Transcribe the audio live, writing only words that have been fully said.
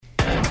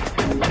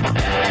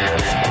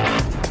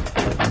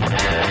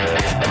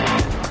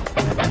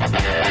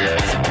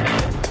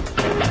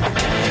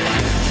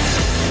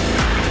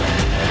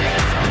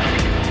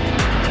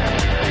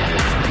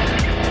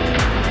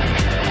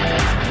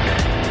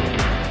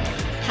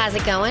how's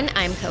it going?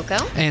 I'm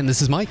Coco. And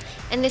this is Mike.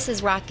 And this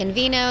is Rock and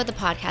Vino, the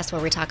podcast where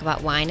we talk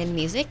about wine and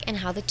music and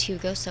how the two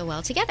go so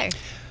well together.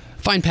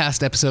 Find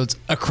past episodes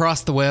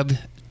across the web.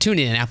 Tune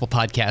in Apple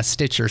Podcasts,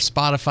 Stitcher,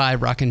 Spotify,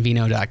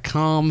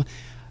 rockandvino.com.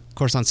 Of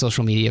course, on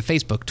social media,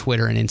 Facebook,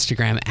 Twitter, and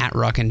Instagram at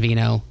Rock and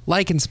Vino.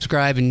 Like and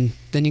subscribe, and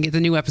then you get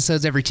the new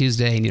episodes every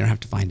Tuesday, and you don't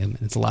have to find them.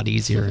 It's a lot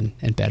easier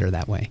and better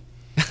that way.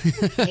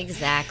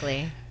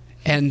 Exactly.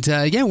 And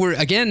we're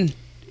again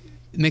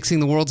mixing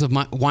the worlds of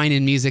wine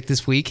and music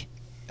this week.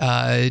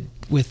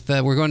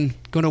 We're going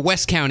to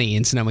West County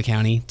in Sonoma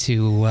County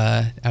to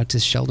out to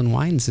Sheldon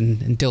Wines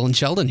and Dylan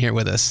Sheldon here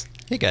with us.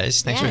 Hey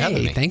guys, thanks for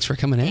having me. Thanks for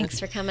coming in. Thanks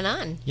for coming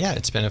on. Yeah,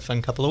 it's been a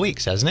fun couple of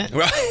weeks, hasn't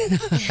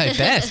it? I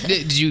bet.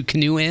 Did you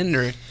canoe in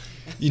or?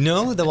 You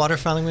know, the water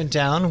finally went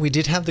down. We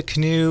did have the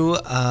canoe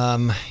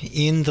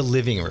in the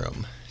living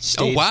room.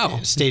 Oh wow!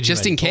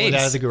 Just in case. Pulled it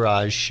out of the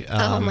garage.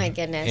 Oh my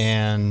goodness!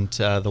 And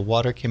the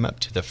water came up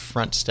to the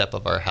front step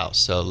of our house,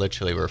 so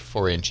literally we're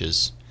 4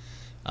 inches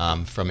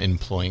from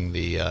employing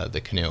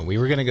the canoe. We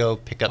were going to go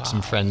pick up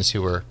some friends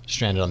who were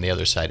stranded on the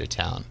other side of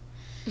town.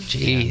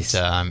 Jeez.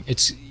 And,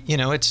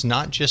 it's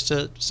not just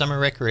a summer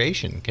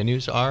recreation.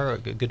 Canoes are a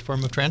good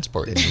form of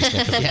transport in these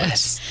neck of the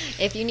Yes.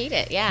 If you need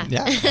it, yeah.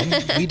 Yeah,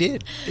 and we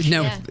did.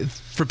 Now,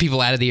 for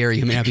people out of the area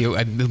who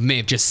may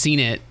have just seen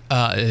it,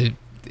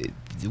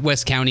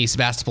 West County,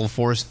 Sebastopol,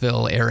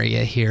 Forestville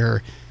area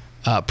here,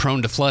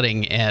 prone to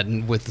flooding,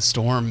 and with the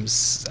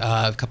storms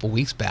a couple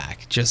weeks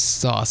back, just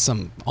saw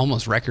some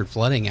almost record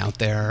flooding out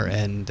there,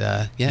 and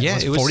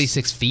it was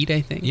 46 feet,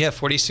 I think. Yeah,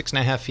 46 and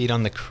a half feet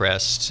on the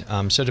crest.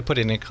 So to put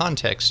it in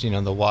context,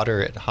 the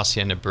water at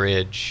Hacienda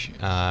Bridge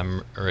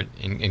or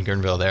in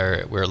Guerneville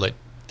there, we're like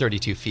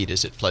 32 feet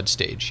is at flood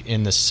stage.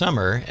 In the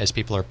summer, as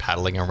people are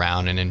paddling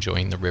around and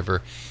enjoying the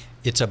river,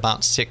 it's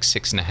about 6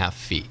 and a half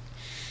feet.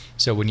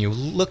 So when you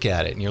look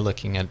at it and you're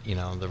looking at,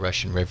 the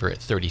Russian River at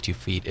 32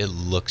 feet, it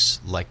looks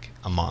like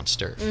a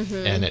monster.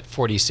 Mm-hmm. And at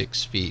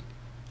 46 feet,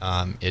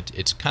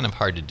 it's kind of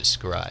hard to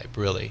describe,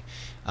 really.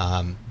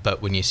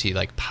 But when you see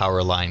like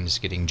power lines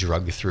getting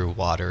dragged through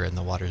water and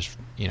the water's,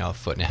 a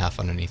foot and a half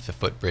underneath the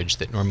footbridge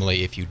that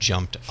normally if you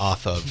jumped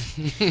off of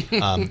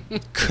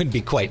could be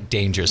quite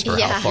dangerous for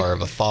how far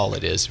of a fall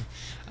it is.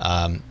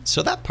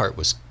 So that part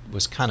was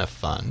kind of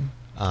fun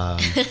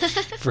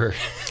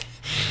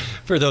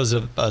for those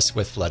of us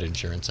with flood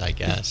insurance, I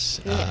guess.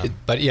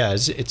 But yeah,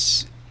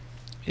 it's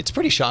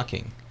pretty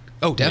shocking.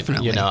 Oh,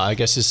 definitely. I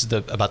guess this is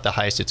about the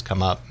highest it's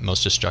come up,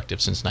 most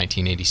destructive since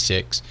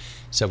 1986.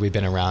 So we've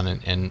been around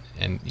and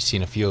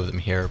seen a few of them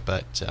here,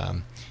 but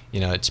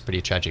it's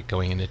pretty tragic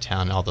going into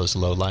town, all those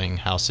low-lying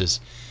houses.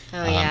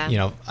 Oh,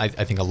 yeah. I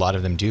think a lot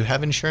of them do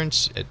have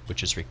insurance,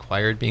 which is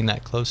required being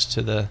that close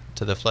to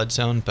the flood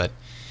zone, but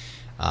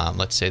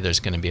let's say there's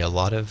going to be a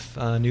lot of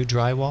new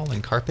drywall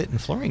and carpet and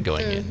flooring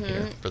going in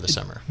here for the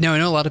summer. Now, I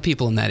know a lot of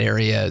people in that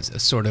area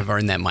sort of are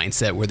in that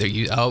mindset where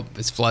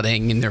it's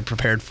flooding and they're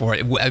prepared for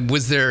it.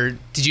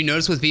 Did you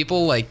notice with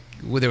people, like,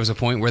 there was a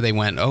point where they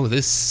went, oh,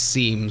 this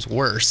seems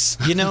worse?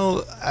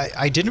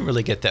 I didn't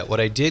really get that. What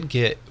I did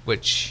get,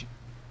 which,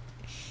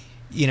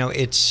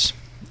 it's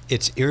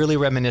eerily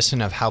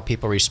reminiscent of how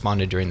people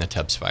responded during the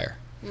Tubbs fire.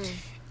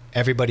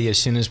 Everybody, as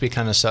soon as we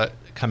kind of saw it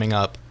coming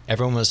up,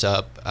 everyone was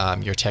up.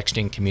 You're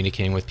texting,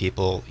 communicating with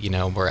people.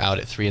 We're out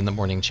at 3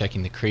 a.m.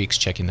 checking the creeks,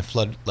 checking the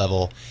flood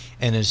level.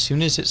 And as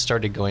soon as it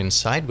started going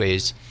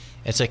sideways,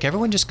 it's like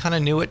everyone just kind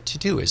of knew what to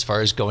do as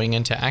far as going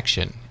into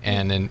action.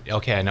 And then,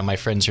 okay, I know my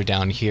friends are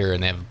down here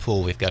and they have a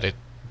pool. We've got to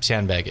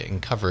sandbag it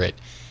and cover it.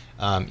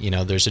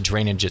 There's a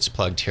drainage that's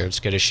plugged here. Let's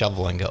get a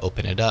shovel and go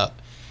open it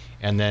up.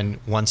 And then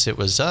once it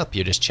was up,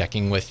 you're just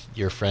checking with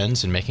your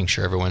friends and making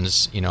sure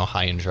everyone's,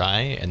 high and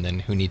dry, and then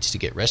who needs to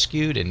get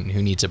rescued and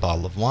who needs a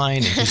bottle of wine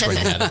and who's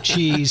running out of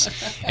cheese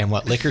and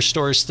what liquor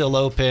store is still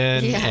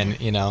open.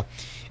 Yeah.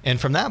 And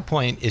from that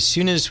point, as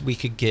soon as we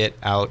could get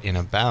out and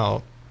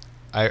about,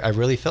 I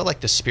really felt like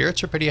the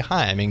spirits are pretty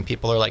high. I mean,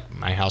 people are like,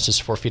 my house is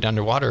 4 feet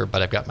underwater,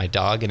 but I've got my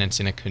dog and it's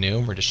in a canoe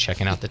and we're just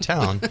checking out the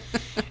town.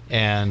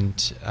 And,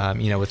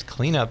 with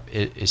cleanup,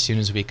 as soon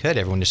as we could,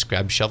 everyone just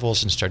grabbed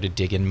shovels and started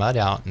digging mud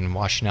out and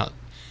washing out,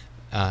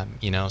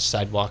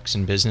 sidewalks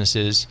and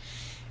businesses.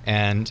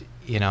 And,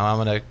 I'm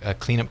on a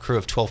cleanup crew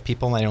of 12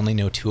 people. And I only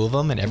know 2 of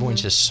them, and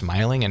everyone's just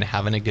smiling and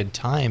having a good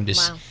time.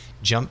 Just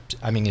jumped,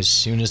 as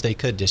soon as they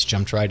could, just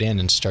jumped right in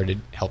and started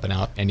helping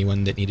out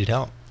anyone that needed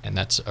help. And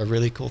that's a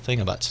really cool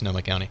thing about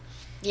Sonoma County.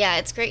 Yeah,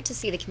 it's great to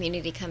see the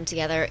community come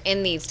together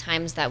in these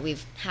times that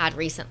we've had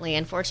recently,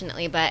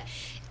 unfortunately. But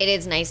it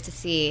is nice to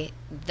see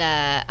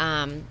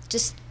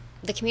just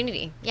the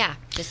community. Yeah,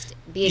 just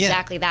be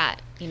exactly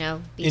that.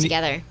 Be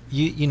together.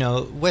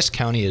 West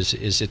County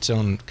is its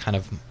own kind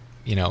of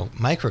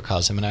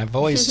microcosm, and I've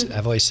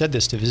always said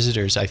this to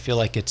visitors. I feel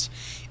like it's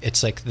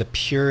like the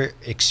pure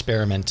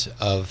experiment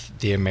of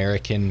the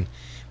American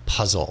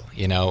puzzle,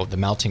 the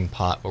melting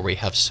pot, where we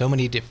have so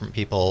many different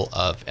people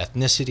of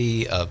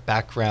ethnicity, of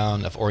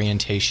background, of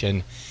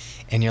orientation,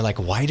 and you're like,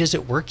 why does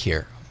it work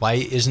here? Why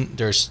isn't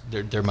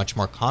there much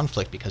more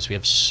conflict? Because we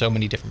have so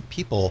many different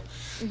people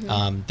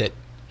that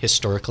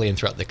historically and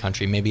throughout the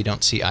country maybe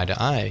don't see eye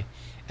to eye.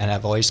 And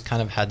I've always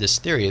kind of had this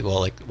theory, well,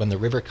 like when the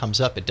river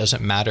comes up, it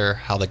doesn't matter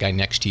how the guy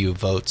next to you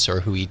votes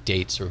or who he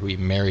dates or who he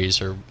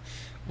marries or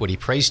what he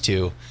prays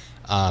to.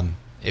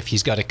 If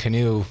he's got a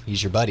canoe,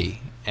 he's your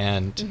buddy.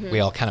 And we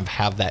all kind of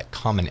have that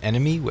common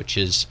enemy, which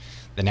is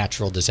the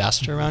natural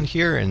disaster around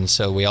here. And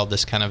so we all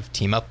just kind of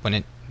team up when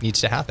it needs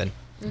to happen.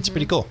 It's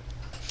pretty cool.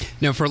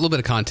 Now, for a little bit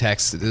of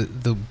context,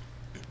 the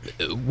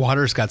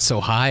waters got so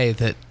high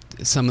that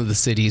some of the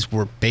cities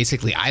were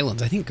basically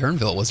islands. I think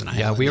Guerneville was an island.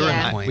 Yeah, we were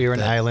an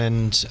that-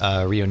 island.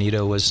 Rio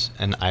Nito was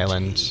an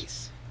island.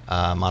 Jeez.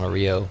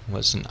 Monterio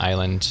was an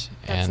island.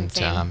 That's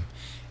insane.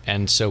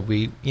 And so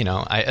we,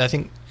 I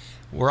think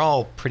we're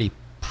all pretty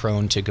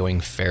prone to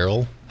going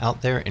feral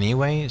out there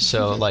anyway.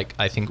 So like,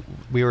 I think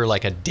we were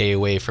like a day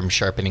away from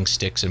sharpening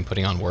sticks and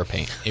putting on war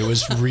paint. It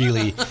was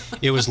really,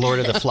 it was Lord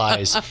of the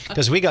Flies,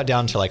 because we got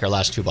down to like our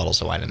last 2 bottles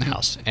of wine in the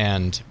house.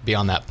 And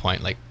beyond that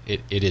point, like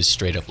it is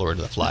straight up Lord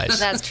of the Flies.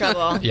 That's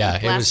trouble. Yeah,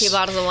 it Last was- few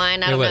bottles of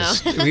wine, I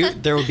don't know.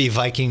 There would be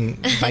Viking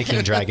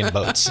dragon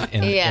boats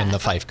in the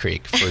Fife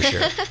Creek for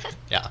sure.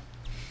 Yeah.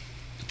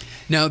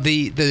 Now,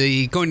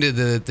 the going to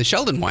the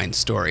Sheldon wine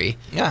story.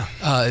 Yeah.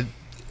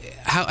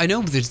 How I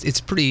know it's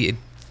pretty.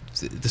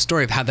 The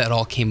story of how that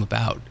all came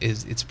about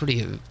it's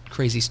pretty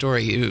crazy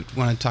story. You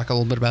want to talk a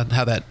little bit about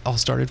how that all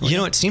started? for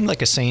It seemed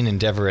like a sane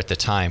endeavor at the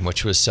time,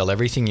 which was sell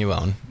everything you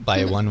own, buy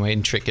a one-way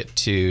ticket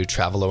to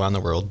travel around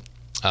the world,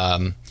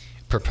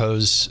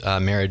 propose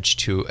marriage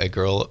to a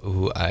girl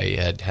who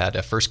I had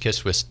a first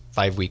kiss with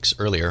 5 weeks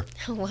earlier.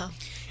 Oh, wow.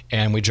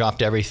 And we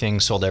dropped everything,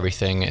 sold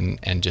everything,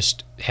 and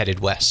just headed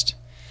west.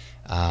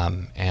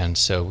 And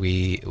so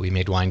we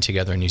made wine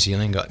together in New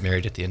Zealand, got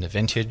married at the end of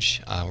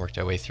vintage, worked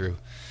our way through.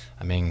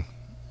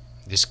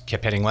 Just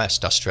kept heading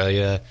west,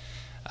 Australia,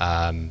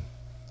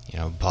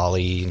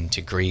 Bali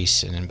into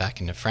Greece, and then back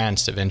into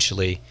France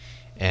eventually,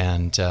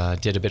 and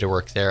did a bit of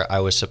work there. I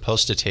was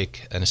supposed to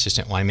take an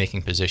assistant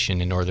winemaking position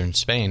in northern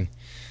Spain,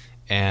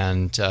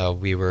 and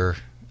we were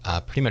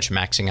pretty much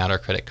maxing out our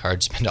credit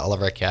cards, spent all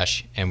of our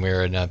cash, and we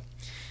were in a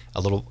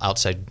little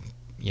outside,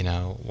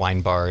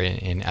 wine bar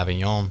in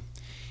Avignon.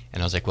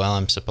 And I was like, well,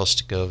 I'm supposed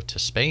to go to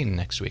Spain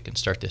next week and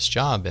start this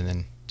job. And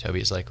then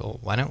Toby's like, well,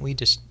 why don't we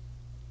just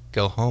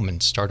go home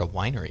and start a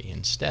winery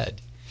instead?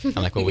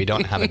 I'm like, well, we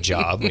don't have a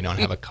job. We don't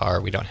have a car.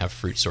 We don't have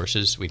fruit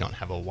sources. We don't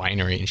have a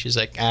winery. And she's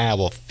like,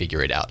 we'll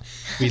figure it out.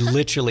 We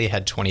literally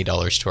had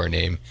 $20 to our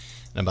name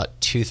and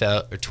about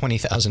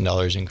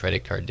 $20,000 in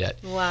credit card debt.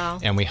 Wow.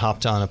 And we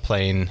hopped on a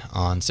plane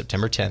on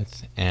September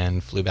 10th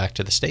and flew back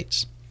to the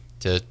States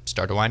to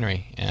start a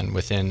winery. And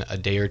within a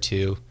day or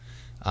two,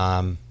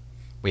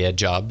 we had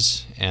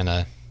jobs and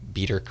a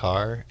beater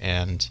car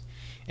and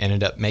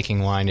ended up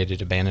making wine at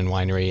an abandoned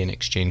winery in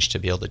exchange to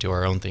be able to do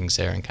our own things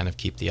there and kind of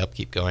keep the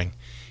upkeep going.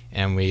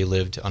 And we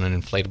lived on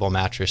an inflatable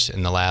mattress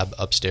in the lab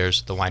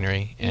upstairs at the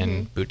winery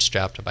and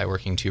bootstrapped by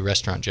working 2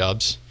 restaurant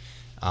jobs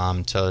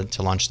to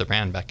launch the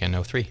brand back in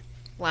 2003.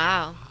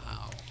 Wow.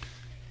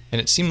 And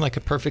it seemed like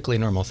a perfectly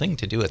normal thing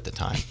to do at the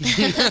time.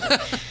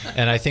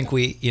 And I think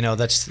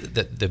that's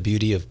the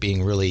beauty of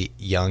being really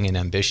young and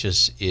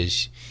ambitious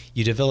is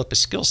you develop a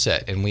skill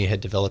set, and we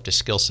had developed a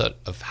skill set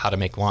of how to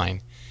make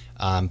wine.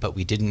 But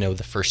we didn't know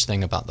the first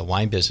thing about the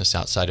wine business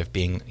outside of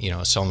being,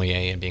 a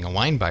sommelier and being a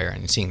wine buyer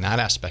and seeing that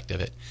aspect of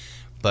it.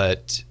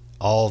 But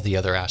all the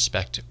other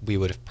aspect, we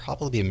would have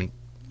probably been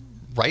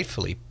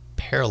rightfully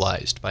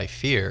paralyzed by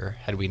fear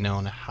had we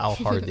known how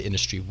hard the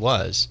industry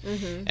was.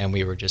 And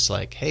we were just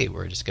like, hey,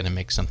 we're just going to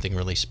make something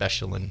really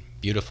special and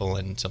beautiful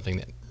and something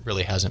that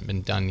really hasn't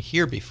been done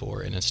here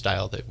before in a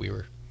style that we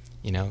were,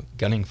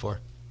 gunning for.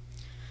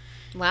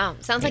 Wow.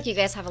 Sounds like you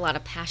guys have a lot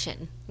of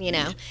passion,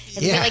 I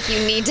feel like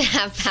you need to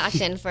have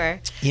passion for...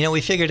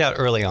 We figured out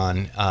early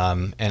on,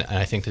 and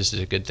I think this is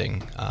a good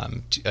thing,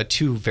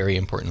 2 very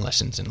important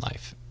lessons in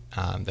life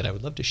that I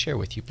would love to share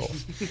with you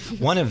both.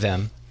 One of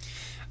them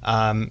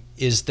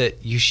is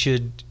that you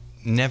should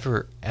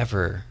never,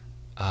 ever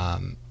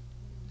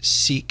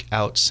seek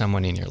out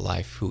someone in your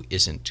life who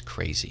isn't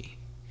crazy.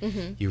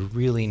 You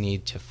really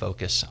need to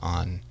focus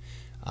on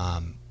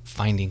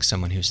finding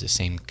someone who's the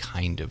same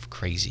kind of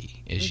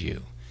crazy as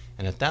you.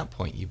 And at that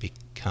point, you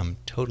become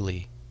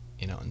totally,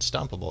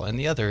 unstoppable. And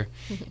the other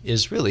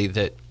is really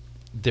that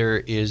there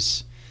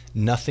is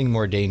nothing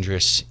more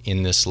dangerous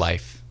in this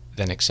life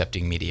than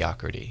accepting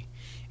mediocrity.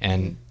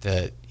 And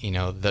the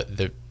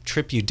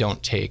trip you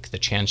don't take, the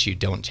chance you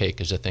don't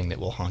take is a thing that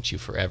will haunt you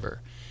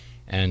forever.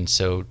 And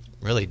so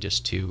really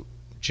just to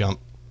jump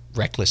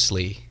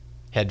recklessly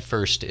head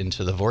first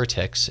into the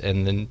vortex,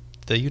 and then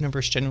the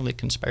universe generally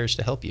conspires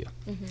to help you.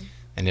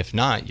 And if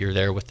not, you're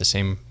there with the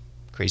same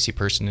crazy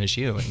person as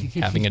you and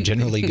having a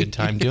generally good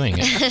time doing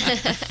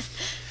it.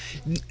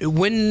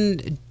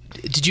 When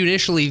did you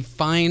initially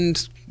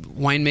find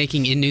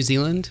winemaking in New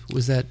Zealand?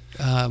 Was that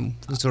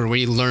sort of where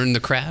you learned the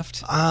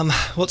craft?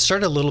 Well, it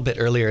started a little bit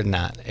earlier than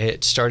that.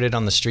 It started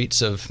on the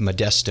streets of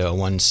Modesto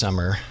one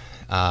summer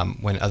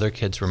when other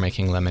kids were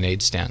making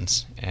lemonade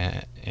stands,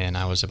 and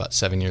I was about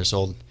 7 years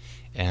old.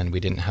 and we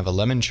didn't have a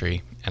lemon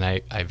tree, and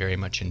I very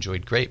much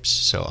enjoyed grapes.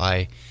 So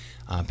I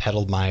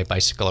pedaled my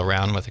bicycle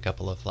around with a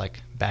couple of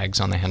like bags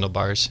on the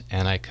handlebars,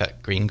 and I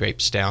cut green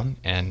grapes down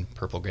and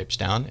purple grapes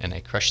down, and I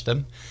crushed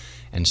them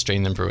and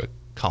strained them through a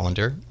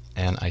colander.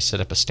 And I set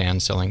up a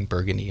stand selling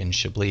Burgundy and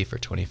Chablis for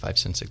 25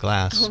 cents a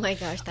glass. Oh my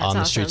gosh, that's on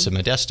the awesome. streets of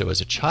Modesto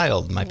as a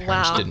child. My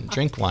parents Wow. didn't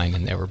drink wine,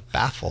 and they were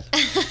baffled.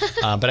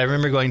 But I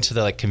remember going to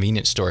the like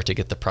convenience store to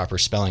get the proper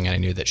spelling, and I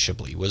knew that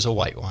Chablis was a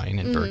white wine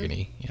and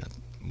Burgundy,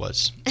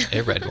 was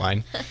a red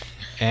wine.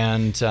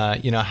 And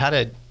had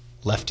I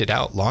left it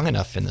out long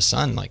enough in the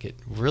sun, like it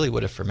really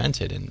would have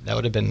fermented, and that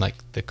would have been like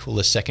the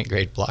coolest second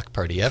grade block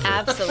party ever.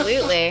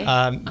 Absolutely.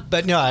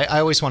 But no, I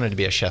always wanted to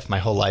be a chef. My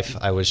whole life,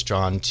 I was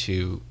drawn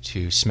to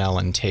smell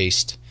and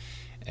taste,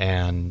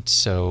 and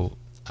so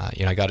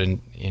I got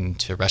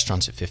into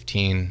restaurants at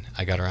 15.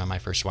 I got around my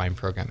first wine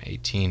program at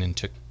 18, and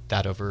took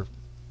that over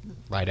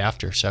right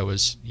after. So I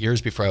was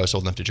years before I was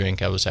old enough to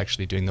drink. I was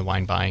actually doing the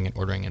wine buying and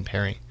ordering and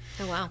pairing.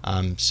 Oh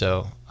wow.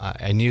 So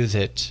I knew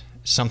that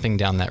something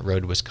down that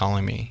road was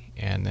calling me,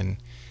 and then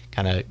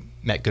kind of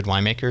met good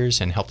winemakers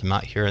and helped them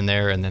out here and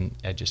there, and then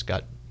I just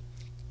got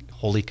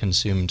wholly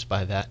consumed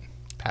by that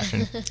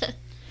passion.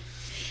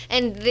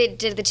 And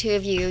did the two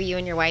of you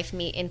and your wife,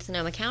 meet in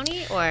Sonoma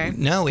County, or?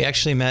 No, we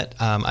actually met.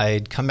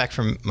 I'd come back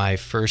from my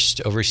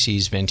first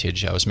overseas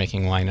vintage. I was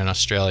making wine in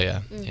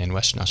Australia, in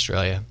Western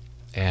Australia,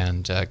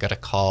 and got a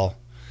call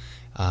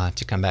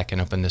to come back and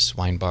open this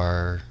wine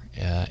bar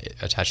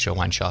attached to a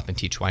wine shop and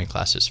teach wine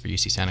classes for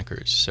UC Santa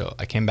Cruz. So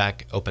I came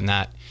back, opened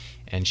that,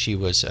 and she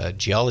was a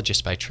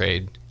geologist by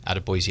trade out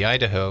of Boise,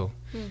 Idaho,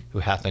 who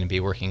happened to be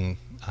working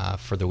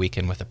for the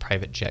weekend with a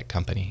private jet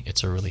company.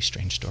 It's a really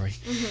strange story.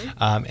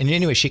 And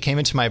anyway, she came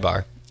into my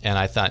bar, and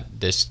I thought,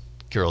 this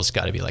girl's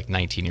got to be like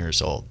 19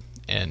 years old.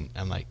 And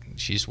I'm like,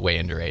 she's way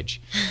underage.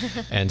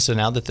 And so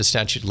now that the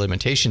statute of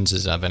limitations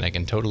is up, and I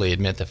can totally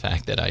admit the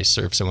fact that I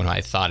served someone who I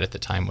thought at the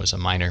time was a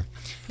minor,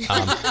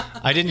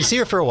 I didn't see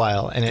her for a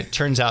while. And it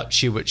turns out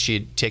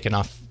she'd taken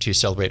off to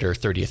celebrate her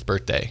 30th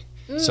birthday.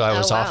 So I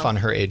was off on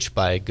her age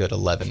by a good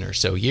 11 or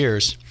so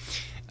years.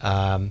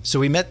 So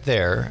we met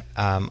there.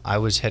 I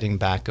was heading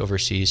back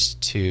overseas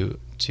to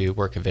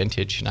work a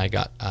vintage, and I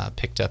got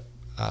picked up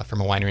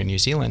from a winery in New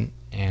Zealand.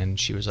 And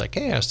she was like,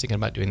 hey, I was thinking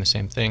about doing the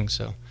same thing.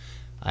 So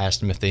I asked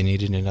them if they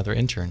needed another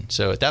intern.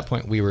 So at that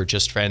point, we were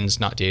just friends,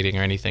 not dating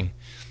or anything,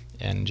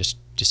 and just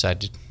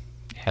decided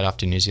to head off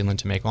to New Zealand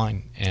to make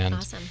wine. And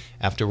Awesome.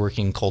 After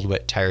working cold,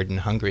 wet, tired,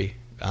 and hungry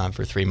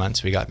for 3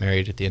 months, we got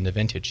married at the end of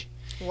vintage.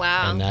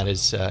 Wow. And that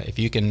is, if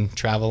you can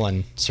travel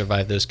and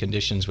survive those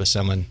conditions with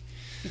someone,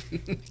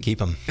 keep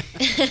them.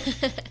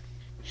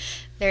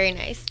 Very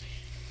nice.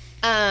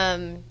 Go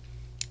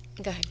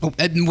ahead. Oh,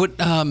 and what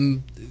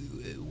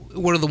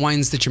are the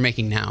wines that you're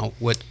making now?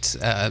 What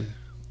are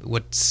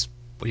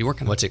you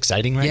working on? What's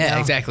exciting right now? Yeah,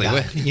 exactly.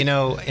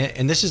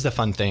 And this is the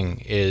fun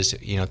thing is,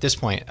 at this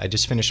point, I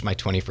just finished my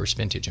 21st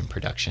vintage in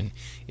production.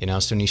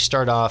 So when you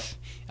start off,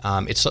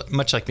 it's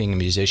much like being a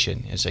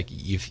musician. It's like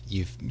you've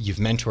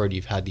mentored,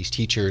 you've had these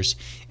teachers,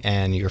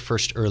 and your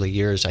first early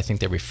years, I think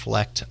they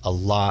reflect a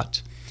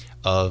lot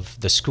of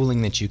the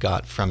schooling that you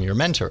got from your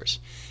mentors.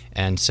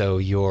 And so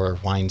your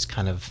wines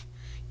kind of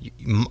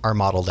are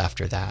modeled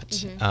after that.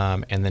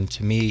 Mm-hmm. And then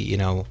to me,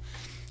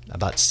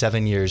 about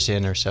 7 years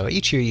in or so,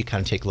 each year you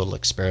kind of take little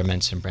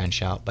experiments and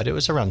branch out. But it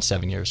was around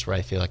 7 years where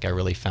I feel like I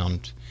really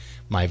found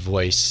my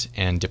voice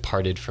and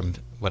departed from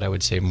what I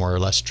would say more or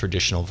less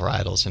traditional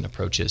varietals and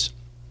approaches.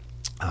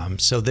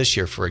 So this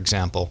year, for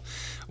example,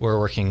 we're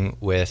working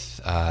with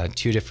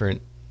 2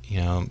 different,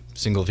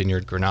 single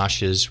vineyard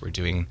Grenaches. We're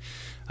doing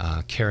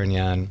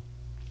Carignan,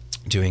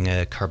 doing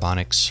a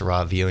carbonic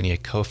Syrah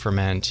Viognier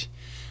co-ferment.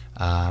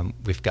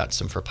 We've got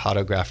some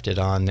Frappato grafted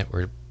on that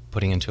we're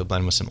putting into a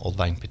blend with some old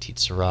vine Petit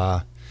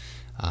Syrah.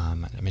 I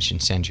mentioned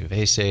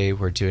Sangiovese.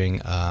 We're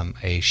doing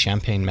a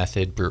champagne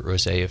method Brut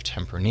Rosé of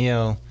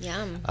Tempranillo.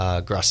 Yum.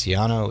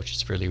 Graciano, which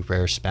is a really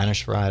rare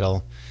Spanish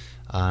varietal.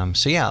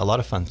 So yeah, a lot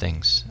of fun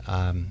things.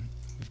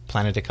 We've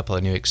planted a couple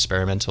of new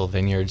experimental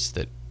vineyards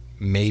that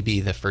may be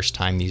the first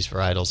time these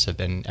varietals have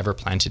been ever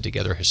planted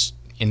together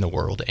in the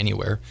world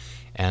anywhere.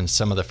 And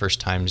some of the first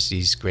times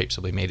these grapes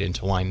will be made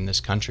into wine in this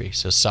country.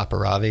 So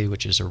Saperavi,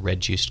 which is a red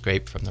juiced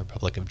grape from the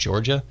Republic of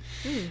Georgia.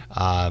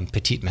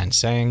 Petit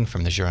Manseng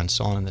from the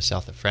Jurançon in the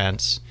south of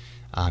France.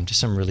 Just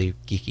some really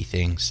geeky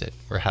things that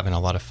we're having a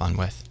lot of fun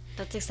with.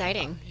 That's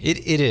exciting.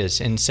 It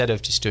is. Instead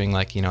of just doing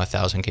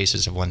 1,000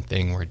 cases of one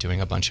thing, we're doing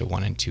a bunch of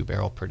 1 and 2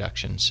 barrel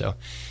production. So,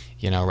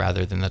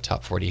 rather than the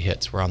top 40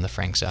 hits, we're on the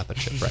Frank Zappa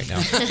trip right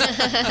now.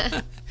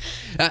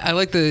 I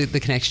like the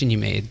connection you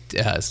made,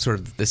 sort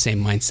of the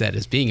same mindset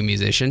as being a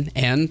musician,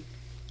 and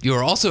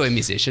you're also a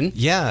musician.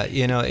 Yeah,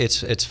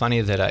 it's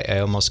funny that I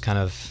almost kind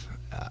of,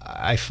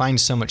 I find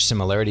so much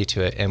similarity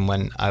to it. And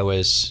when I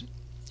was,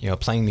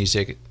 playing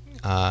music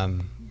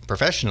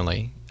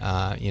professionally,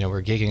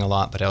 we're gigging a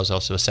lot, but I was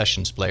also a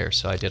sessions player,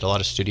 so I did a lot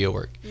of studio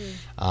work.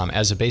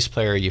 As a bass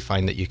player, you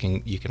find that you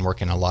can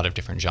work in a lot of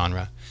different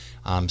genre.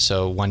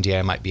 So one day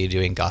I might be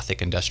doing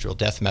gothic industrial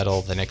death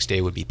metal. The next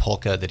day would be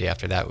polka. The day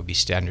after that would be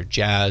standard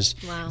jazz.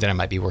 Wow. Then I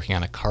might be working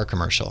on a car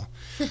commercial.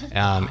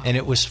 And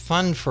it was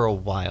fun for a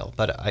while,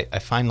 but I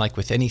find like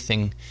with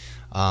anything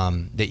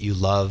that you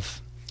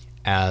love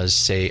as,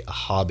 say, a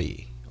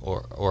hobby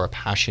or a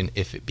passion,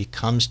 if it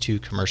becomes too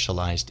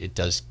commercialized, it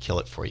does kill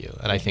it for you.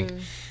 And I think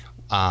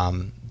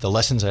the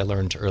lessons I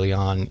learned early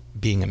on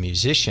being a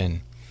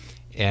musician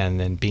and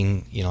then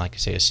being, like I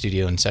say, a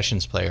studio and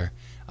sessions player,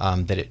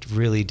 that it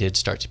really did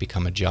start to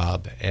become a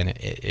job, and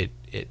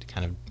it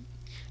kind of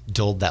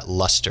dulled that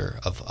luster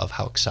of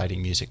how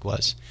exciting music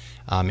was.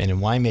 And in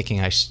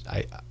winemaking,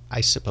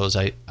 I suppose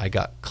I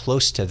got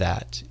close to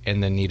that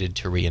and then needed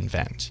to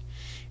reinvent.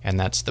 And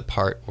that's the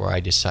part where I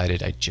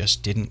decided I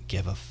just didn't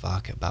give a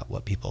fuck about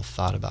what people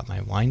thought about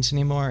my wines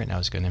anymore, and I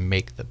was going to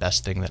make the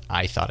best thing that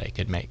I thought I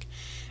could make.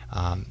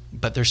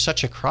 But there's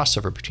such a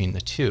crossover between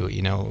the two.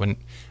 When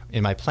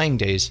in my playing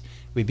days,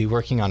 we'd be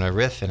working on a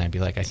riff, and I'd be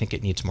like, I think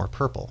it needs more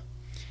purple,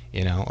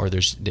 or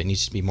it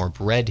needs to be more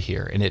red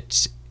here. And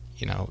it's,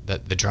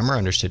 the drummer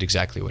understood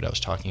exactly what I was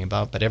talking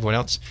about, but everyone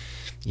else,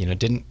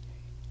 didn't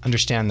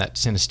understand that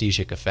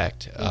synesthetic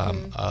effect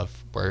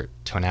of where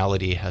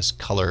tonality has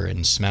color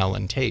and smell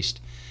and taste.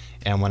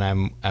 And when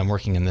I'm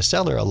working in the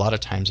cellar, a lot of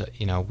times,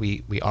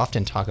 we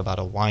often talk about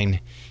a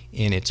wine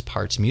in its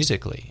parts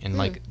musically, and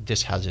like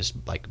this has this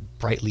like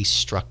brightly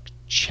struck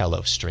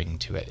cello string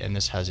to it, and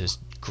this has this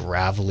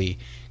gravelly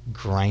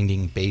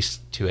grinding bass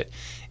to it,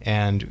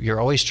 and you're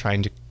always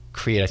trying to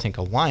create, I think,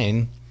 a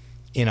wine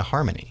in a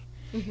harmony,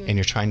 and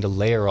you're trying to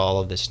layer all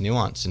of this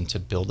nuance and to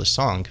build a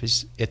song,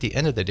 because at the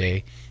end of the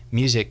day,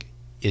 music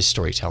is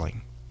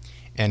storytelling,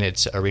 and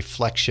it's a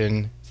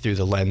reflection through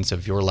the lens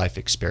of your life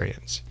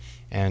experience.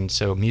 And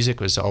so music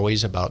was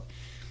always about,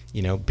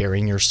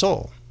 bearing your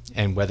soul,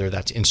 and whether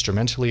that's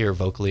instrumentally or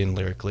vocally and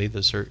lyrically,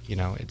 those are,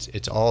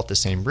 it's all at the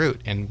same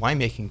root. And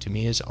winemaking to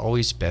me has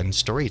always been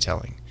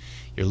storytelling.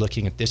 You're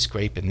looking at this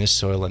grape and this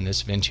soil and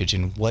this vintage,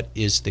 and what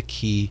is the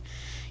key,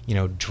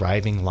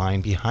 driving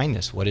line behind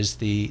this? What is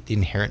the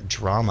inherent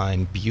drama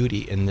and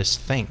beauty in this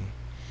thing?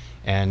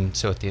 And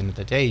so at the end of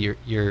the day,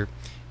 you're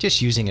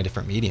just using a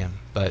different medium.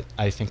 But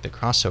I think the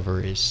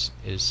crossover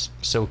is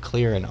so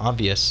clear and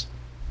obvious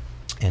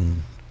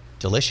and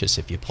delicious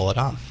if you pull it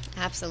off.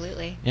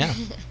 Absolutely. Yeah.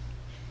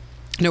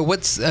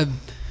 What's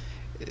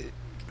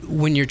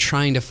when you're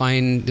trying to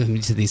find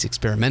these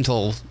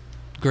experimental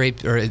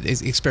grape or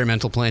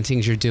experimental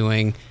plantings you're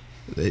doing,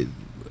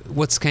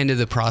 what's kind of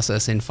the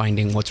process in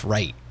finding what's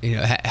right?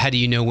 How do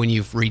you know when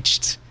you've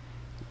reached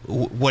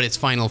what its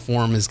final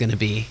form is going to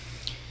be?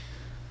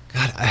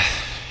 God,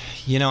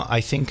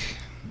 I think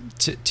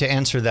to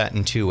answer that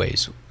in two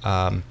ways.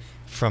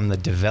 From the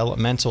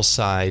developmental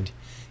side,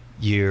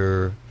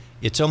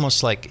 it's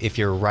almost like if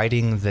you're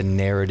writing the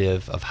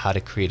narrative of how to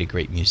create a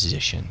great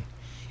musician.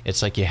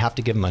 It's like you have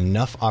to give them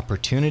enough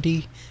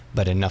opportunity,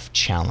 but enough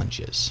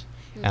challenges.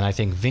 And I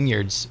think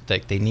vineyards,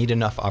 like, they need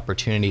enough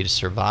opportunity to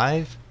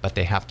survive, but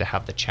they have to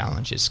have the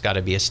challenge. It's got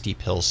to be a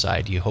steep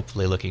hillside. You're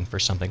hopefully looking for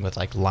something with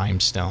like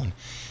limestone,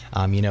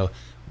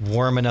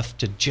 warm enough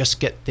to just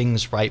get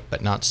things right,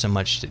 but not so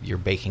much that you're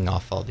baking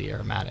off all the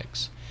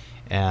aromatics.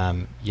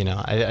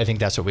 I think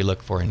that's what we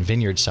look for in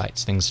vineyard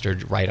sites, things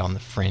that are right on the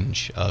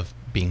fringe of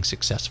being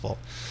successful.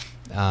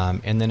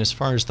 And then as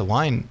far as the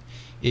wine,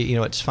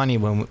 it's funny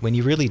when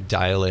you really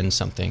dial in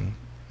something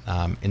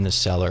in the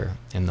cellar,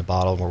 in the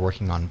bottle, we're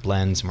working on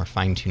blends and we're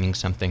fine-tuning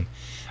something.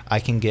 I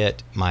can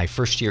get my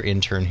first-year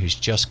intern who's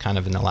just kind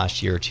of in the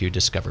last year or two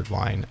discovered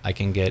wine. I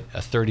can get a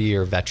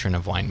 30-year veteran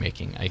of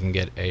winemaking. I can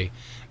get a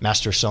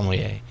master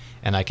sommelier,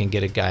 and I can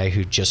get a guy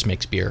who just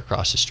makes beer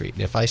across the street.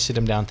 And if I sit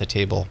him down at the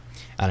table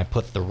and I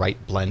put the right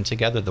blend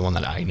together, the one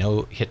that I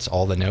know hits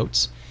all the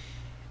notes,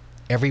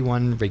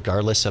 everyone,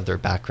 regardless of their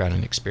background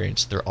and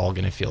experience, they're all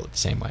going to feel it the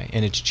same way.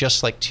 And it's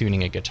just like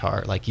tuning a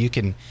guitar. Like, you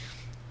can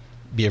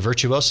be a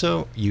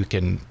virtuoso, you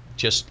can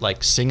just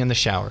like sing in the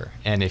shower,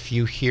 and if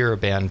you hear a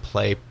band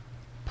play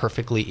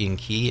perfectly in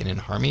key and in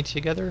harmony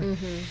together,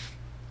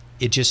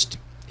 it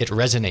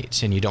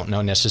resonates, and you don't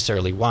know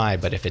necessarily why,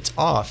 but if it's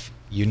off,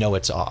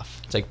 it's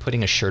off. It's like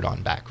putting a shirt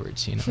on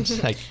backwards,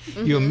 it's like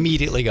you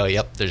immediately go,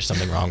 yep, there's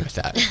something wrong with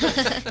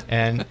that.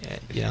 And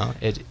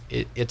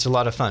it's a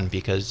lot of fun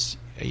because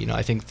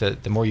I think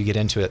the more you get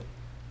into it,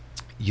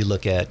 you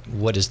look at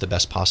what is the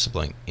best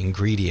possible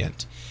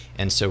ingredient.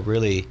 And so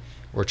really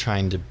we're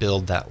trying to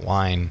build that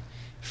wine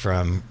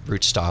from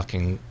rootstock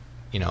and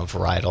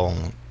varietal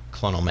and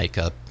clonal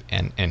makeup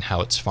and how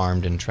it's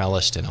farmed and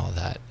trellised and all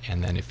that.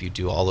 And then if you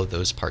do all of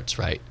those parts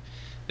right,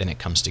 then it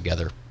comes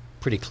together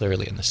pretty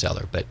clearly in the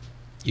cellar. But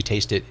you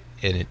taste it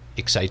and it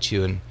excites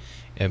you,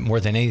 and more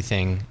than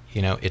anything,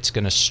 it's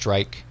going to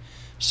strike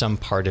some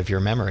part of your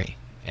memory.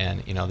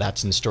 And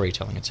that's in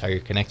storytelling. It's how you're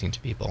connecting to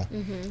people.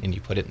 And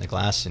you put it in the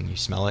glass and you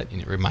smell it,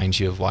 and it reminds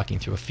you of walking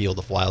through a field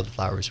of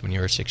wildflowers when you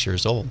were 6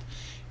 years old.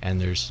 And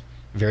there's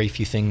very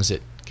few things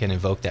that can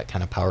evoke that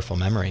kind of powerful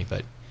memory,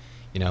 but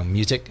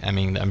music. I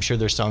mean, I'm sure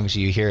there's songs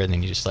you hear and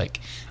then you just like,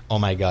 oh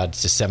my God,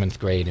 it's the 7th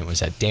grade and it was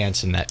that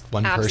dance and that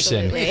one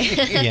Absolutely.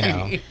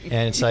 person,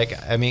 and it's like,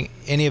 I mean,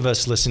 any of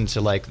us listen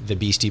to like the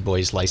Beastie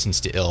Boys' License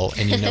to Ill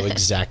and you know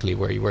exactly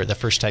where you were the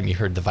first time you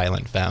heard the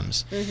Violent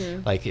Femmes.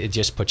 Like it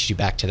just puts you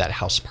back to that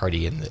house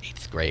party in the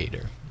 8th grade,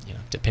 or,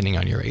 depending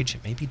on your age,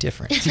 it may be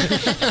different.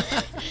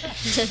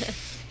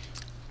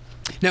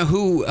 Now,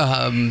 who,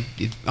 on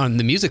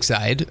the music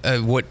side,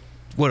 what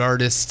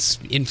artists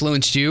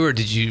influenced you, or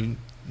did you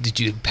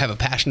have a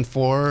passion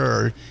for,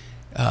 or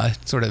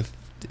sort of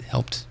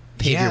helped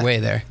pave your way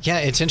there? Yeah,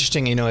 it's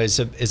interesting. As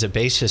a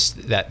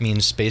bassist, that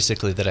means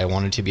basically that I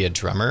wanted to be a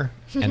drummer,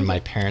 and my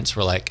parents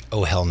were like,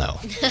 "Oh hell no!"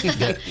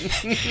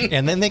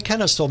 And then they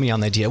kind of sold me on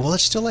the idea. Well,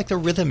 it's still like the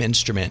rhythm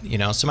instrument,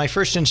 So my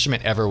first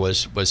instrument ever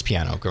was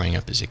piano growing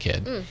up as a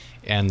kid,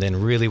 and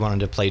then really wanted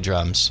to play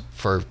drums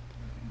for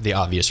the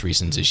obvious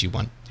reasons, as you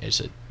want as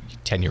a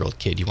 10-year-old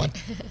kid, you want.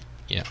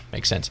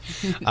 Makes sense.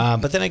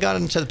 But then I got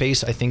into the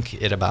bass, I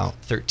think, at about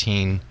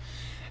 13.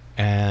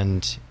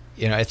 And,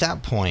 at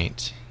that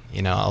point,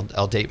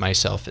 I'll date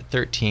myself. At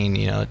 13,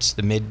 it's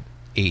the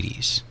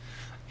mid-'80s.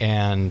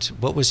 And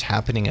what was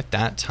happening at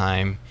that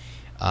time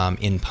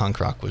in punk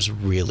rock was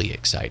really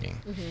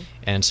exciting.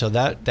 And so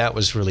that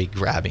was really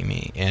grabbing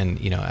me. And,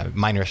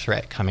 Minor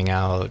Threat coming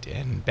out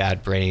and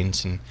Bad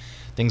Brains and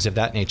things of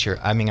that nature.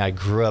 I mean, I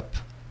grew up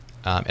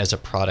as a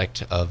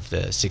product of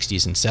the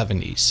 60s and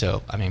 70s.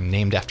 So, I mean,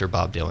 named after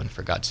Bob Dylan,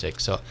 for God's sake.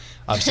 So,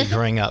 obviously,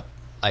 growing up,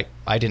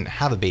 I didn't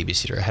have a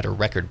babysitter. I had a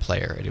record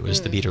player. And it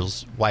was the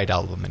Beatles' White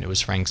Album, and it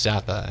was Frank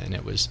Zappa, and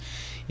it was,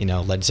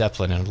 Led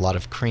Zeppelin, and a lot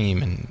of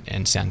Cream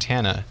and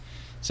Santana.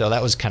 So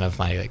that was kind of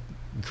my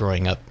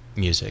growing up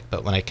music.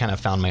 But when I kind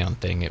of found my own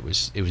thing, it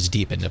was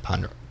deep into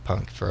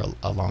punk for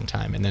a long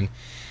time. And then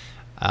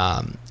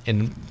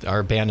in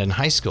our band in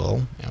high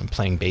school, I'm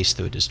playing bass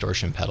through a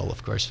distortion pedal,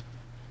 of course.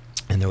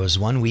 And there was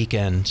one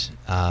weekend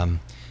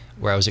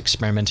where I was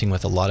experimenting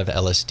with a lot of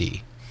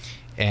LSD,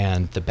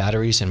 and the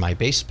batteries in my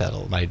bass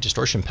pedal, my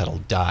distortion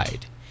pedal,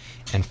 died.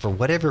 And for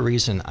whatever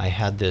reason, I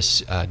had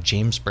this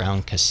James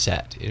Brown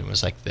cassette. It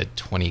was like the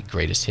 20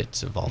 greatest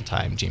hits of all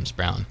time, James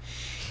Brown.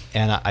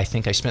 And I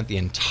think I spent the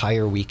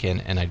entire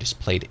weekend and I just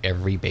played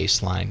every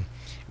bass line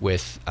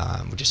with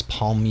just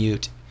palm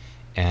mute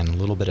and a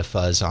little bit of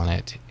fuzz on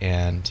it.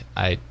 And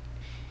I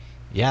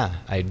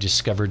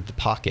discovered the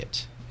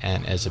pocket.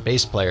 And as a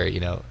bass player,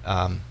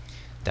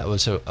 that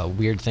was a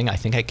weird thing. I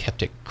think I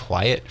kept it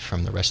quiet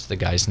from the rest of the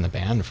guys in the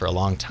band for a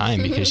long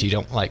time, because you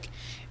don't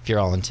if you're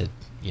all into,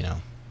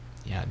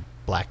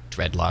 black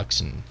dreadlocks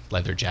and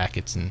leather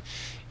jackets and,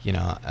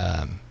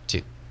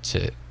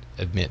 to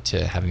admit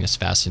to having this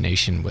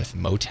fascination with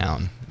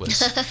Motown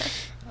was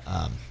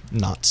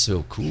not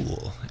so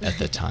cool at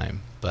the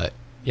time. But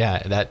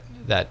yeah,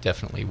 that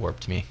definitely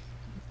warped me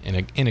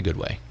in a good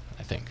way,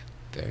 I think.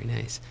 Very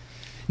nice.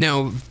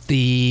 Now,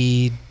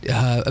 the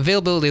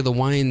availability of the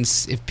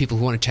wines, if people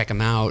who want to check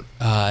them out,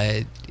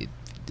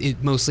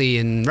 it mostly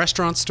in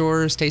restaurant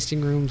stores,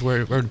 tasting rooms,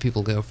 where do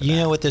people go for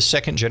that? With the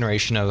second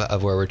generation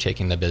of where we're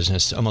taking the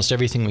business, almost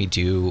everything we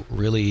do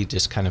really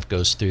just kind of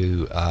goes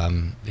through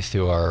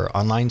our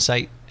online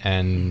site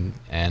and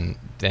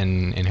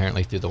then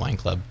inherently through the wine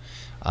club.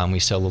 We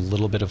sell a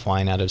little bit of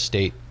wine out of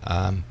state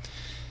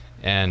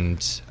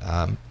and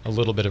a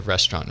little bit of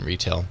restaurant and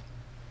retail.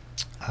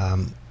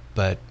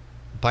 But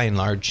by and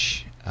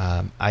large,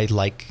 I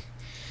like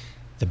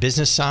the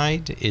business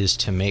side is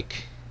to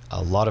make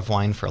a lot of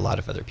wine for a lot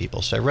of other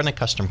people. So I run a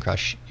custom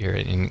crush here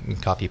in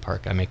Coffee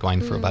Park. I make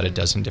wine for about a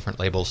dozen different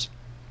labels.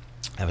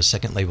 I have a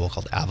second label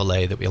called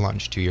Avalé that we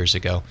launched 2 years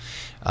ago,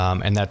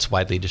 and that's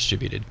widely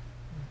distributed.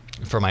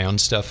 For my own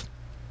stuff,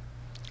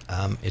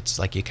 it's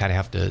like you kind of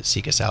have to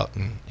seek us out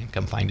and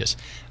come find us.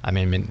 I'm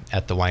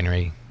at the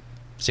winery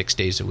 6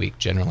 days a week,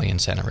 generally in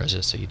Santa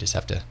Rosa, so you just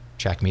have to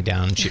track me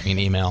down, shoot me an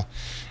email,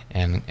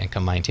 and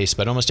come by and taste.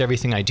 But almost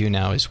everything I do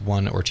now is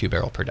 1 or 2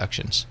 barrel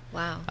productions.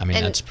 Wow. I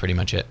mean, that's pretty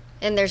much it.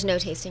 And there's no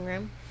tasting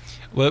room?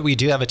 Well, we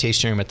do have a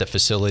tasting room at the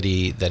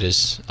facility that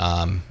is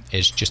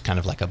just kind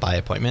of like a by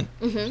appointment.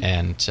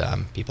 And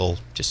people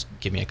just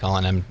give me a call,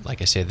 and I'm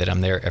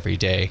there every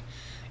day.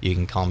 You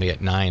can call me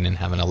at 9 and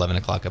have an 11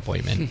 o'clock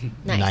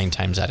appointment. Nice. 9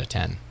 times out of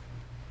 10.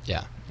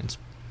 Yeah. It's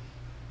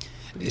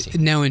easy.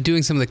 Now, in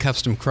doing some of the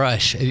custom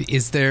crush,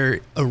 is there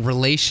a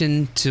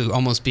relation to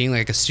almost being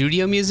like a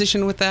studio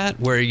musician with that,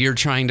 where you're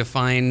trying to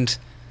find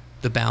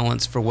the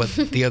balance for what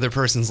the other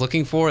person's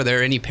looking for? Are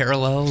there any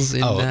parallels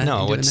in that?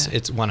 Oh, no, it's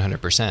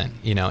 100%,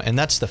 and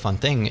that's the fun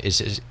thing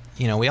is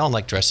we all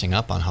like dressing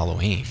up on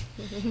Halloween.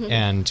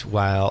 And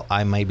while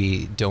I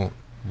maybe don't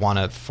want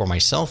to, for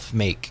myself,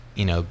 make,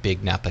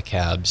 big Napa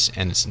cabs,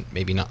 and it's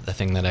maybe not the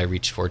thing that I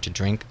reach for to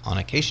drink on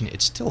occasion,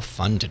 it's still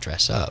fun to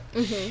dress up.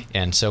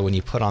 And so when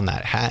you put on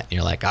that hat,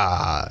 you're like,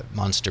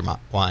 Monster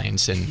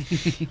Wines, and,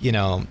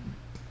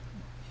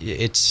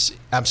 it's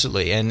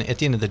absolutely, and at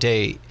the end of the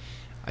day,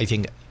 I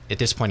think at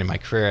this point in my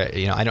career,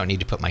 I don't need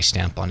to put my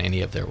stamp on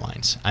any of their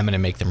wines. I'm going to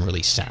make them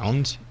really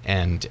sound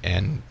and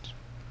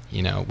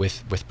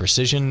with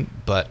precision,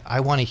 but I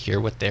want to hear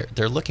what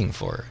they're looking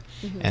for.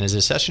 And as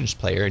a sessions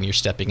player, and you're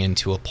stepping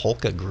into a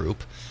polka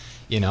group,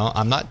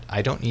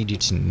 I don't need you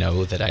to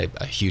know that I'm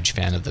a huge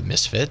fan of the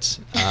Misfits.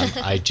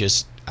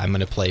 I'm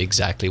going to play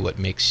exactly what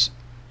makes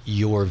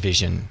your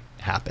vision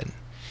happen.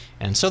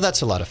 And so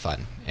that's a lot of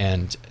fun.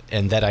 And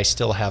that I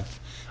still have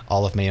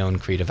all of my own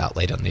creative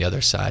outlet on the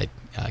other side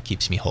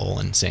keeps me whole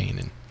and sane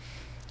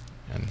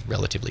and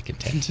relatively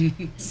content.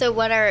 So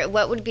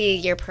what would be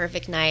your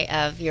perfect night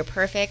of your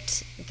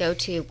perfect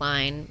go-to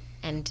wine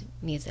and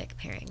music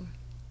pairing?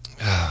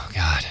 Oh,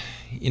 God.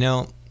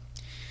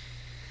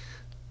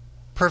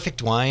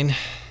 Perfect wine,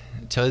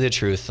 tell you the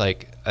truth,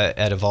 like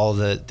out of all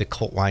the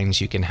cult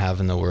wines you can have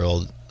in the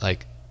world,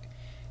 like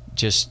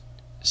just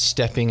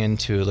stepping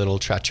into a little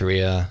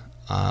trattoria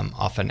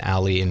off an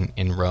alley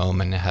in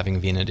Rome and having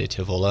Vino di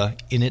Tavola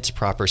in its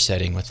proper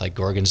setting with like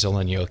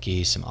gorgonzola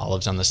gnocchi, some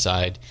olives on the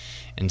side,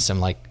 and some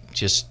like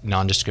just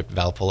nondescript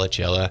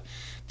Valpolicella.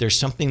 There's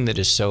something that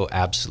is so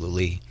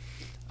absolutely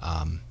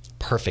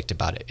perfect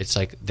about it. It's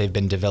like they've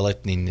been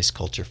developing this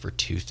culture for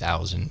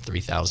 2,000,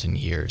 3,000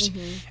 years.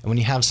 And when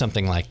you have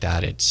something like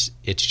that, it's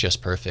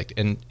just perfect.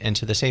 And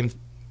to the same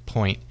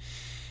point,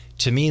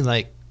 to me,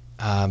 like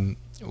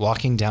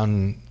walking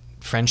down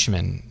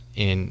Frenchman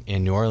in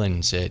New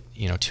Orleans at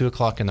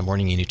 2:00 in the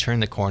morning, and you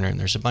turn the corner and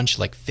there's a bunch of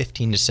like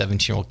 15 to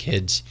 17-year-old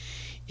kids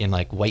in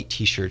like white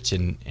t-shirts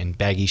and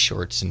baggy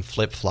shorts and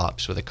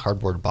flip-flops with a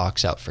cardboard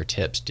box out for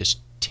tips, just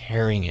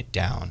tearing it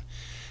down.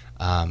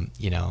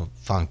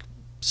 Funk,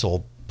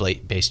 soul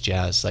based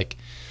jazz, like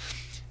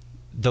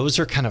those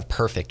are kind of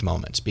perfect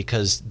moments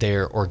because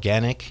they're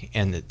organic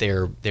and that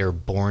they're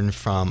born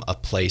from a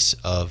place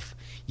of,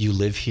 you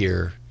live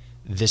here,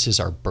 this is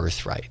our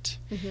birthright.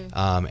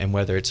 And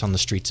whether it's on the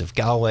streets of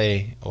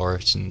Galway or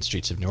it's in the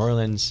streets of New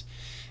Orleans,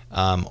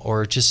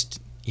 or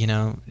just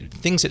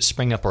things that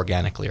spring up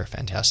organically are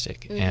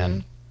fantastic.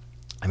 And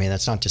I mean,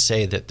 that's not to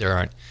say that there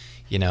aren't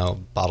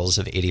bottles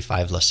of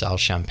 85 La Salle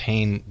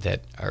champagne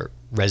that are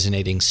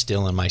resonating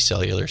still in my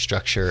cellular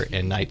structure,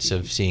 and nights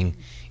of seeing,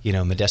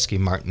 Medeski,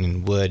 Martin,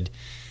 and Wood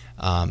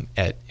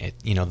at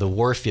the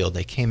Warfield.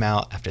 They came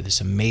out after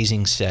this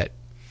amazing set,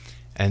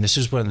 and this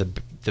is one of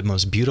the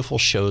most beautiful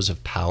shows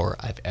of power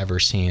I've ever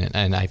seen.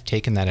 And I've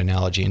taken that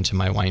analogy into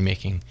my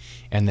winemaking,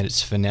 and that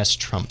it's finesse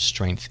trumps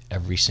strength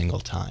every single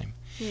time.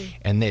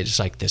 And it's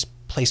like this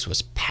place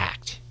was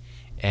packed,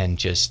 and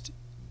just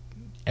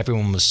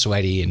everyone was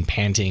sweaty and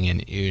panting,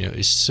 and it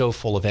was so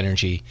full of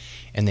energy.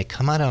 And they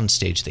come out on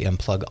stage, they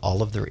unplug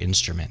all of their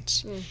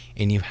instruments,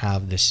 and you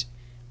have this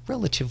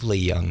relatively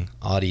young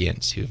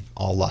audience who've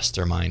all lost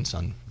their minds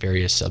on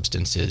various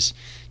substances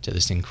to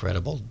this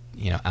incredible,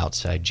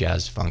 outside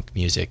jazz funk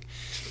music,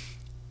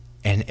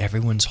 and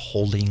everyone's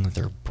holding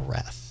their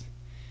breath,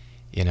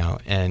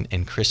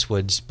 and Chris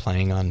Wood's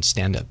playing on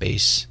stand-up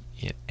bass,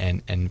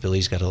 and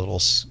Billy's got a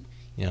little,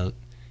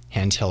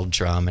 handheld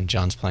drum, and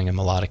John's playing a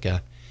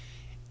melodica,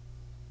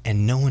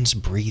 and no one's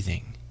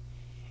breathing.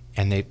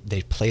 And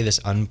they play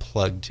this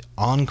unplugged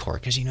encore,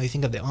 because you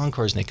think of the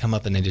encores and they come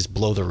up and they just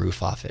blow the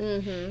roof off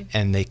it.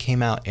 And they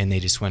came out and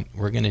they just went,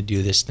 we're going to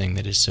do this thing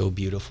that is so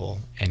beautiful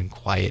and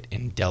quiet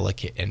and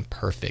delicate and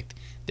perfect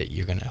that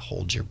you're going to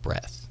hold your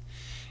breath.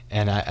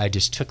 And I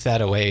just took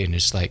that away, and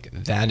it's like,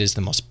 that is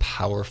the most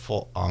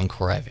powerful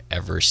encore I've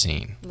ever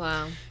seen.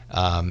 Wow.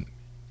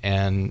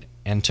 And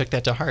took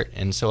that to heart.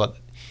 And so,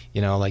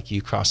 like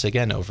you cross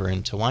again over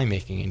into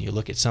winemaking, and you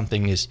look at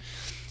something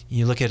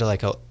you look at it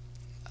like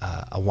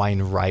a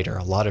wine writer.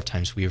 A lot of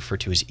times we refer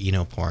to as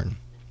enoporn,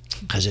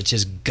 because it's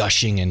just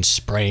gushing and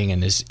spraying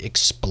and this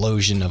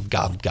explosion of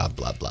gob gob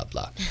blah blah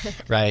blah,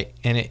 right?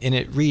 And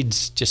it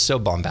reads just so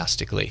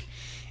bombastically,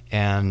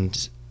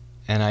 and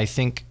I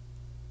think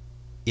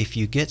if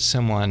you get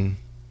someone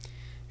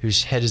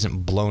whose head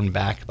isn't blown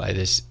back by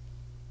this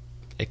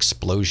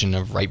explosion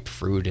of ripe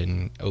fruit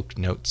and oak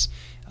notes,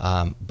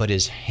 but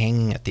is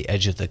hanging at the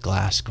edge of the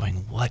glass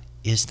going, what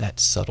is that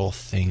subtle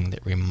thing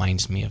that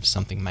reminds me of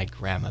something my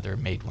grandmother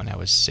made when I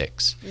was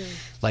 6?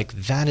 Like,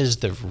 that is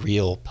the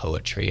real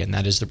poetry, and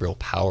that is the real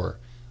power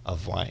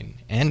of wine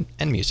and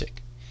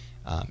music,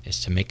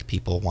 is to make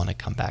people want to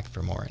come back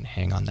for more and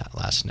hang on that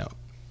last note.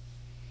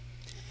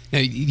 Now,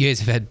 you guys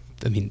have had,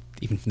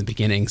 even from the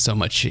beginning, so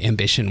much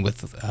ambition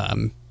with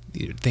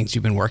things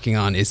you've been working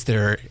on. Is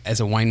there, as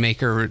a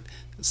winemaker,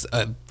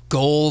 a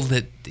goal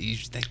that you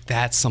think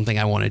that's something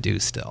I want to do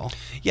still?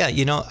 Yeah,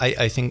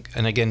 I think,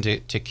 and again,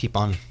 to keep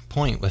on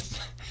point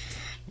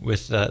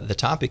with the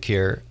topic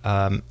here,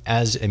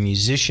 as a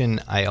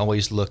musician, I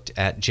always looked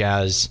at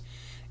jazz,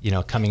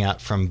 coming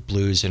out from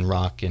blues and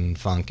rock and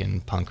funk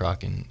and punk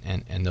rock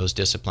and those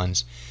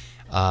disciplines,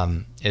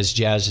 as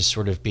jazz is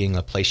sort of being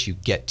a place you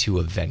get to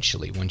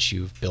eventually once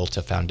you've built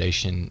a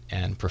foundation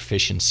and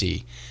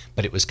proficiency,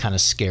 but it was kind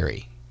of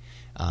scary.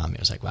 It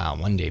was like, wow,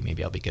 one day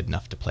maybe I'll be good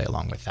enough to play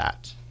along with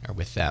that or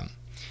with them.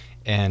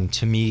 And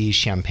to me,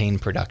 champagne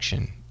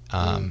production,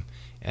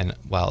 and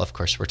while of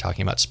course we're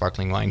talking about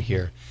sparkling wine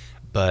here,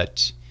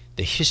 but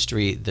the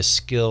history, the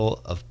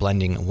skill of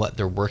blending and what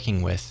they're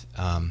working with,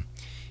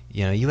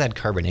 you add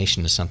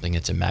carbonation to something,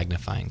 it's a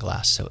magnifying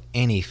glass. So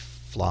any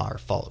flaw or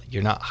fault,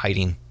 you're not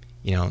hiding,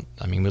 we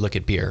look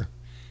at beer.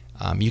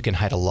 You can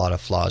hide a lot of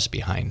flaws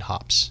behind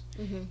hops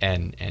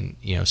and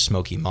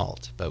smoky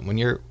malt. But when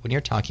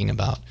you're talking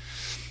about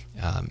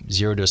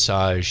zero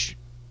dosage,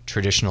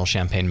 traditional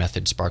champagne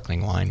method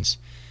sparkling wines,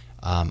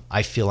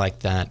 I feel like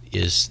that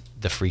is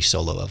the free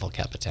solo of El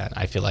Capitan.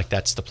 I feel like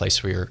that's the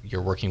place where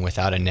you're working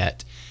without a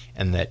net,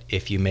 and that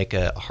if you make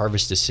a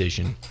harvest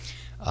decision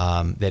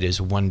that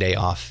is one day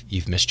off,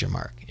 you've missed your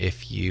mark.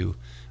 If you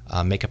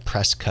make a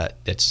press cut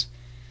that's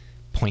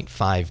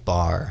 0.5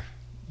 bar,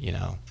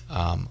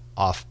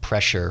 off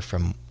pressure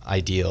from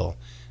ideal,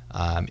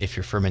 if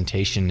your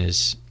fermentation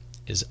is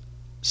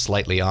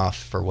slightly off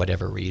for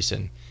whatever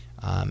reason,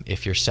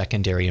 if you're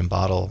secondary in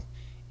bottle,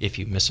 if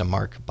you miss a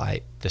mark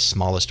by the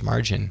smallest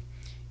margin,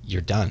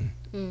 you're done.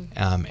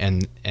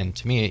 And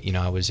to me,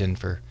 I was in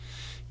for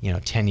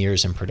 10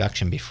 years in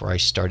production before I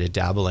started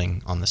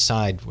dabbling on the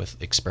side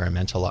with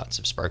experimental lots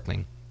of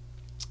sparkling.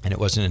 And it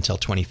wasn't until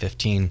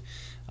 2015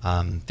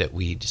 that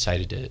we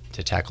decided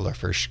to tackle our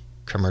first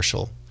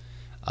commercial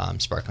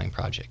sparkling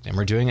project. And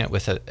we're doing it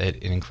with an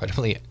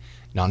incredibly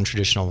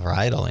non-traditional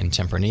varietal in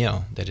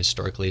Tempranillo that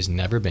historically has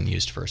never been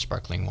used for a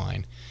sparkling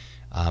wine,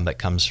 that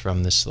comes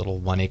from this little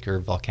 1 acre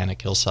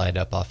volcanic hillside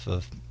up off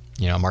of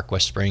Mark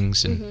West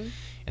Springs and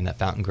that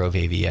Fountain Grove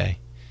AVA.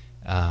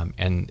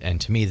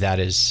 And to me,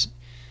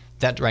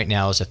 that right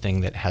now is a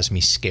thing that has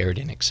me scared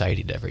and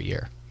excited every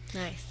year.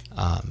 Nice.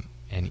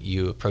 And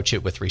you approach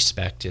it with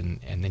respect, and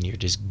then you're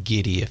just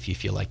giddy if you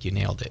feel like you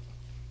nailed it.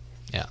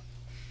 Yeah.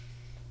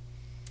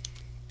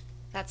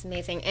 That's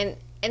amazing.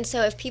 And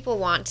so if people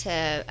want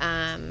to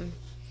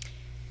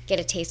get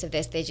a taste of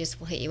this, they just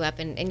will hit you up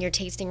in your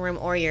tasting room,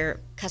 or your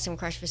custom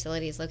crush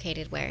facility is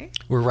located where?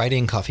 We're right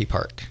in Coffee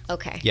Park.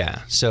 Okay.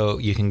 Yeah. So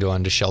you can go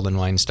on to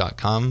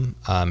sheldonwines.com.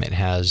 It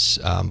has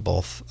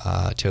both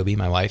Toby,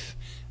 my wife,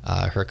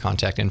 her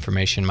contact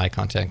information, my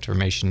contact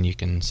information. You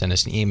can send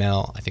us an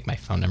email. I think my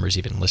phone number is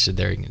even listed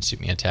there. You can shoot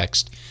me a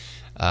text.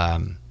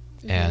 And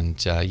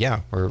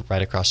we're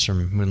right across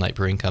from Moonlight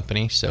Brewing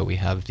Company. So we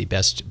have the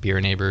best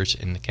beer neighbors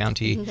in the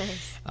county.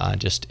 Nice.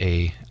 Just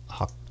a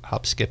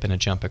hop, skip, and a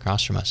jump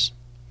across from us.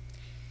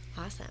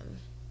 Awesome.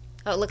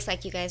 Oh, it looks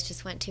like you guys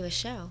just went to a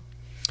show.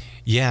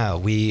 Yeah,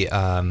 we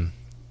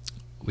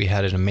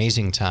had an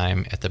amazing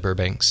time at the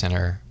Burbank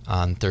Center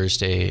on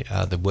Thursday.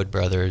 The Wood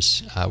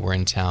Brothers were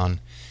in town,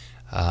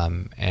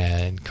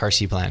 and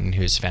Carsey Blanton,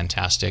 who's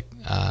fantastic.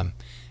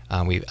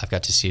 I've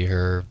got to see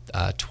her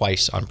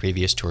twice on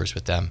previous tours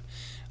with them.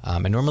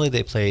 And normally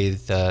they play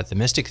the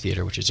Mystic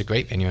Theater, which is a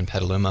great venue in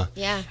Petaluma.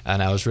 Yeah.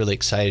 And I was really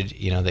excited.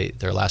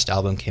 Their last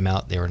album came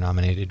out. They were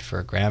nominated for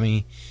a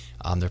Grammy.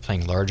 They're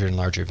playing larger and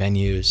larger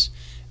venues.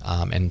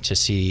 And to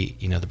see,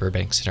 the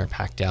Burbank Center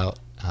packed out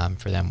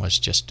for them was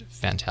just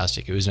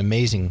fantastic. It was an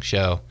amazing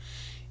show.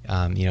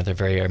 They're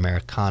very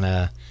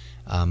Americana,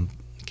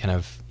 kind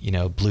of,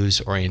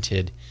 blues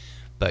oriented.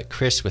 But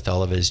Chris, with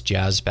all of his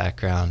jazz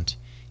background,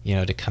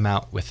 to come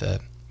out with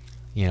a,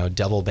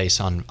 double bass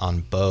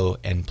on bow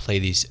and play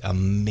these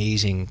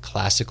amazing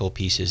classical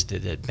pieces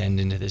that bend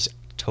into this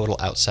total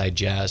outside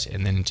jazz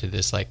and then into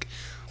this like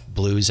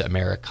blues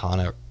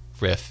Americana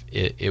riff.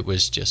 It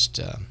was just,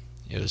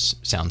 it was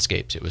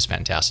soundscapes. It was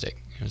fantastic.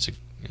 It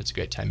was a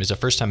great time. It was the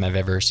first time I've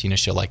ever seen a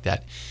show like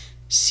that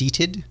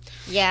seated.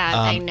 Yeah,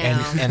 I know.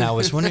 And I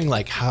was wondering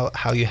like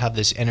how you have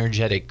this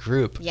energetic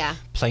group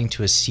playing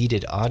to a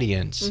seated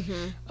audience.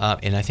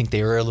 And I think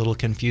they were a little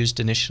confused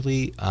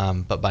initially,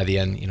 but by the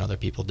end, there are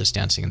people just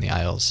dancing in the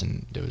aisles,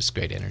 and there was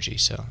great energy.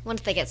 So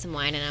once they get some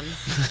wine in them.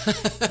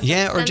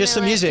 Yeah, or just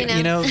the music,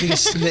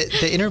 because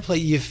the interplay,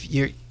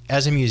 you're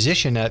as a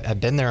musician, I've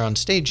been there on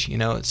stage,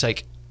 it's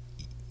like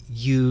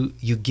you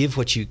give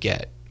what you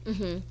get.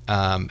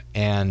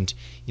 And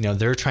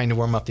they're trying to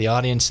warm up the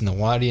audience, and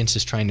the audience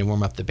is trying to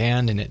warm up the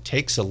band, and it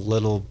takes a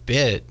little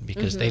bit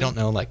because they don't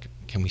know, like,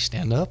 can we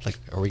stand up? Like,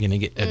 are we going to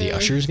get, are the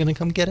ushers going to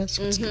come get us?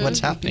 What's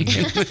happening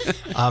here?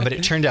 But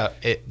it turned out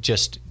it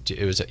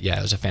was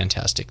a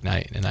fantastic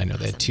night, and I know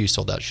they had 2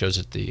 sold out shows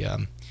at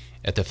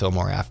the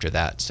Fillmore after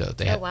that. So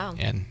they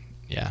and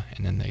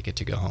then they get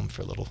to go home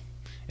for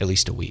at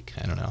least a week.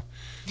 I don't know.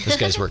 Those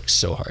guys work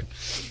so hard.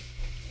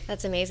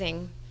 That's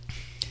amazing.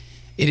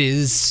 It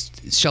is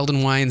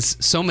Sheldon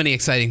Wines. So many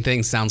exciting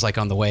things, sounds like,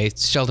 on the way.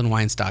 It's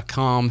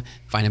sheldonwines.com.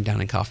 Find him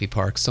down in Coffee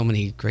Park. So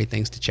many great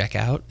things to check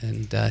out.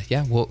 And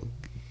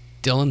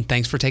Dylan,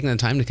 thanks for taking the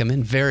time to come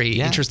in. Very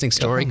interesting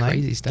story,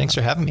 crazy stuff. Thanks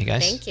for having me,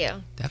 guys. Thank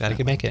you. Glad I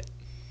could make it.